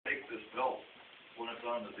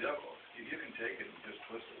that's on the vehicle. You can take it and just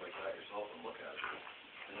twist it like that yourself and look at it.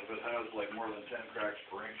 And if it has like more than 10 cracks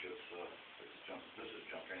per inch, it's junk. This is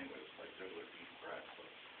junk anyway. It's like regular deep cracks. So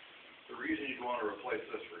the reason you'd want to replace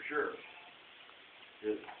this for sure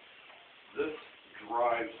is this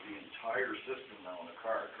drives the entire system now in the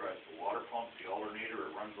car. It drives the water pump, the alternator,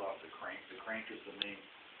 it runs off the crank. The crank is the main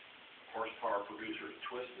horsepower producer to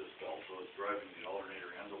twist this belt, so it's driving the alternator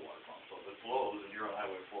and the water pump. So if it blows and you're on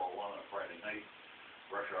Highway 401 on a Friday night,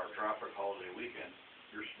 rush hour traffic, holiday weekend,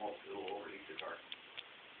 your smoke, it'll overheat the car.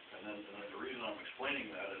 And then the reason I'm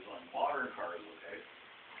explaining that is on modern cars, okay,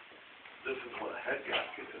 this is what a head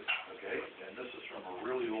gasket is, okay, and this is from a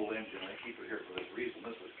really old engine. I keep it here for this reason.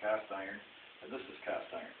 This is cast iron, and this is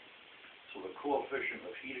cast iron. So the coefficient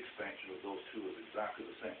of heat expansion of those two is exactly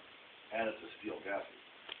the same, and it's a steel gasket.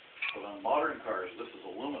 But on modern cars, this is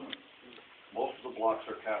aluminum. Most of the blocks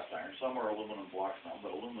are cast iron. Some are aluminum blocks now,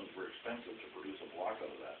 but aluminum is very expensive to produce a block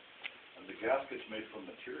out of that. And the gasket's made from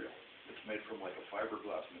material. It's made from like a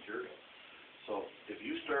fiberglass material. So if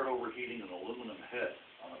you start overheating an aluminum head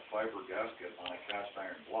on a fiber gasket on a cast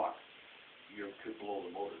iron block, you could blow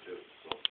the motor too. So